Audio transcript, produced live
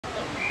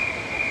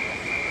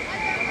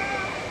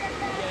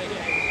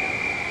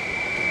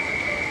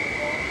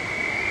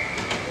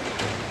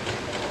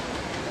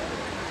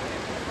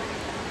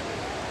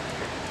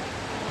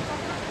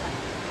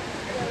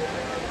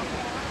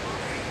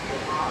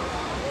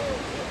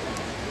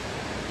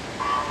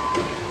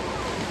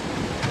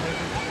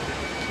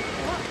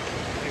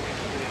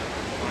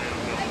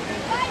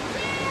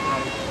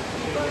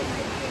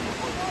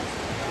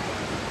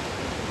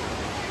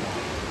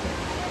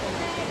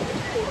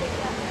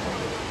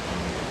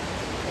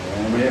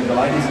we have the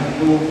ladies in the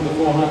pool for the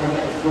 400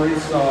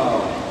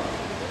 freestyle.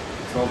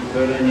 12 to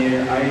 13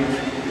 year age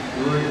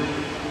group.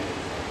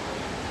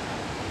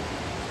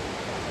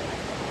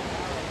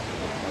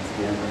 Once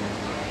again,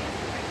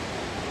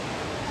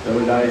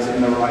 early days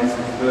in the race,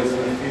 the first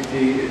 50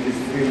 is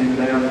feeling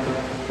down.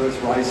 First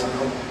race of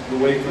the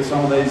week for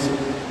some of these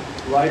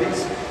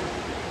ladies.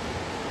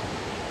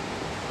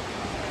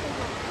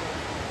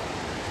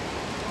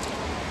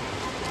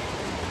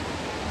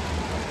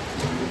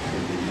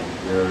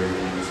 Very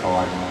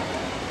tight,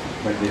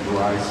 competitive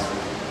race.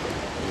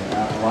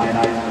 Lane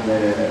 8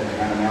 there,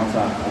 Anna on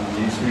the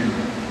new swim.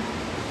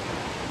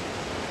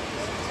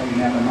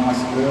 Taking out a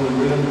nice early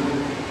rhythm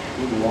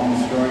with a long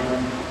stroke.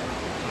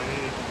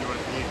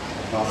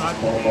 Fastest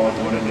qualified,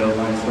 Delinda,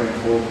 lane 3 and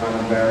 4,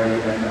 Colin Barry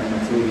and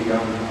Matilda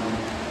Young.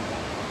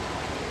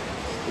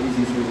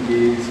 Easy through the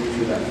gears,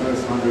 through that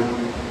first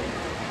 100.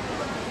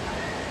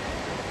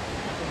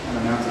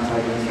 Anna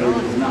taking through,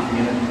 there's nothing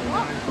in it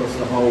across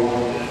the whole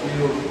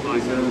field at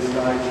this early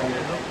stage.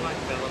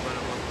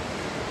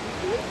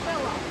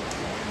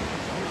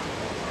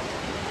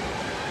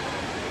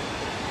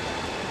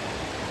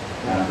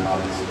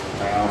 Another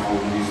powerful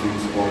new swim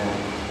squad.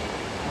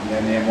 And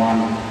then the M1.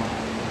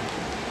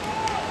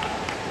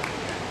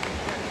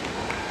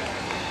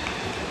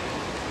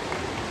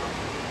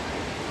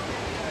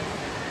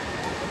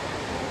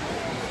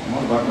 I'm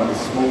not about a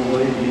small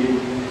lead here.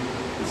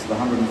 It's the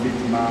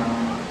 150 mark.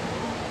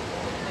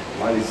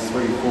 Ladies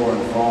 3, 4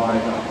 and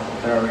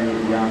 5, Barry,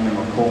 Young and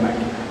McCormack.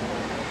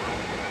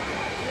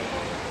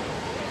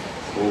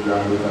 All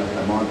going with it.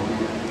 They might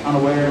be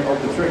unaware of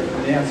the trick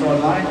on the outside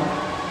lane.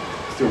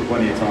 Still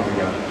plenty of time to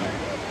go.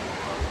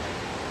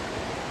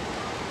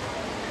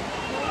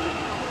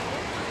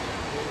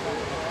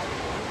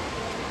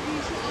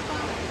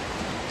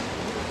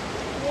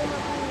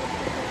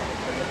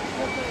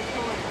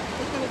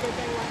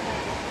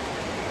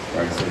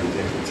 Great set of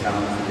depth of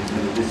talent for these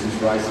middle distance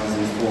races.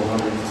 These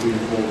 400 to 2 to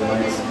 4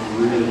 race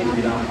really pick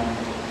it up.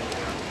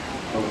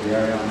 Over the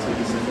area on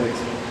TPS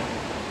effects.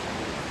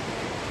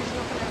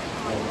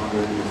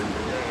 400 is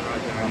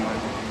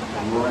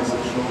a race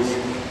of choice.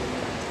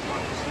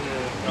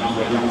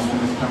 Number of young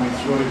swimmers coming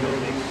through.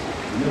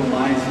 The middle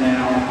lanes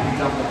now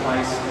picked up the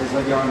pace as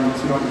they go into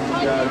 200 to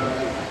go.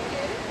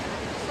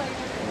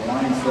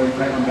 Lane 3,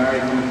 Caitlin Barry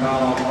from the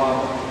Carlisle Club.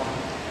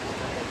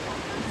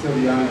 Until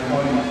the young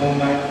fighting the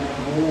fullmate.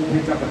 All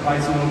picked up the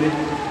pace a little bit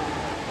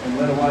and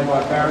led away by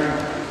Barry.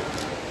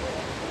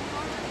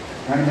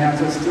 Hannah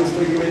Mountain still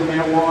sticking with them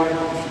out wide. You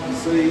can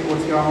see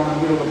what's going on in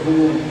the middle of the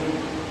pool.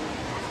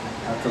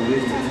 Have to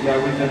lift it to go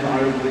with them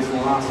over this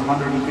last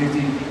 150.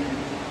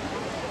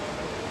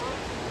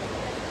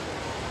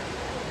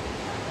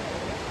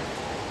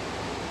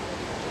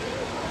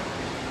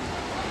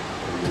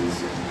 It is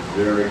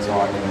very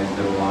tight in these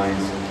middle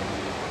lanes.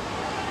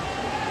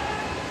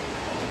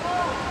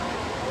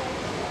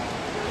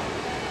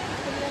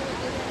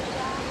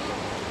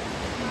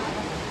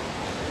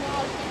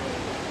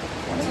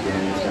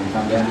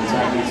 Come down to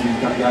take it,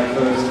 who's going to go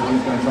first, who's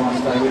going to try and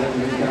stay with it,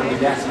 who's going to have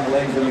the gas in the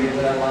legs when we get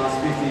to that last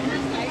 50.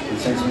 We've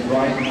seen some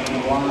great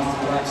last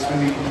lap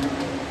swimming.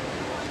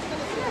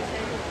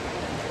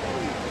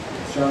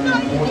 Showing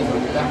the importance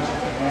of that,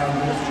 how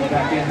the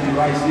back end of the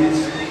race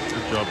is.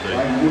 Good job, Dave.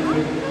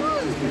 Woodford,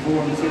 just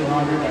before the 200,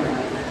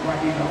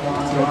 cracking up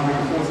last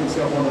 200, forced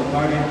himself onto the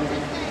podium.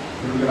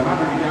 We've got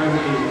 100 to go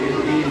here.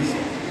 It is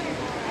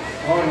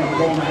holding the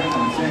format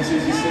from San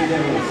Susie Sea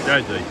Devils.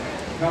 Go, Dave.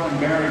 Colin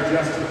Barry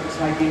just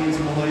taking into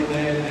the lead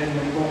there, then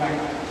McCormack.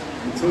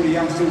 Matilda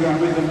Young still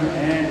going with them,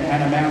 and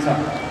Hannah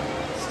Mountain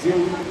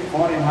still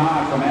fighting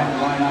hard from out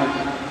of lane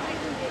 8.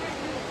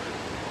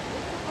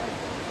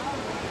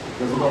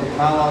 Because we've got the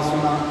Carlisle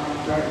swimmer,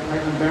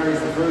 Caitlin Barry is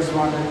the first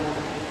one to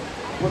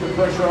put the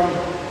pressure on.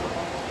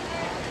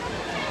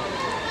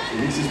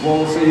 He hits his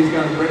wall, see he's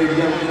going ready to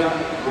go with that.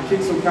 The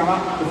kicks will come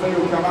up, the feet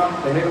will come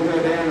up, the head will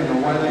go down, and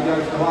away they go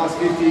for the last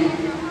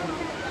 50.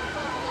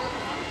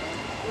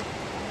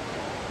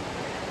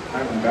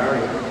 Caitlin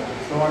Barry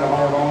trying to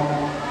hold on.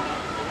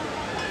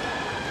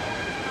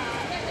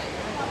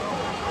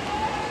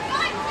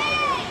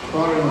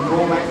 Chloe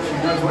McCormack, she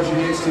knows what she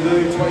needs to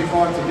do.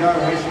 25 to go.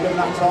 Has she got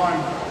enough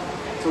time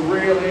to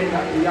reel in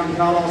the young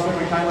Carlisle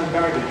swimmer Caitlin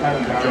Barry?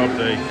 Caitlin Barry. Good job,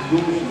 Dee.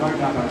 Good. She's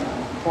opened up a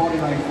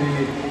body length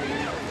here.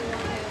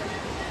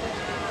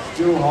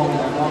 Still holding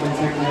that lovely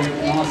technique,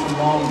 nice and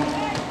long.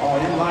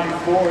 Oh, in lane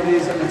 4 it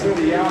is at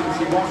Matilda Young.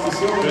 She wants the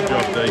silver. Good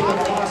job, Dee. The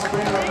last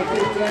sprint over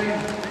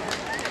 15.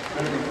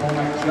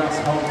 McCormack just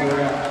holds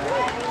her out.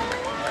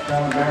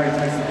 Caitlin Barry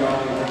takes the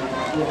goal.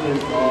 4.5.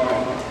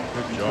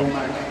 Good job.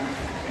 McCormack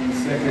in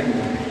second,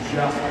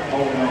 just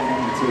holding off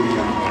Matilda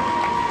Young.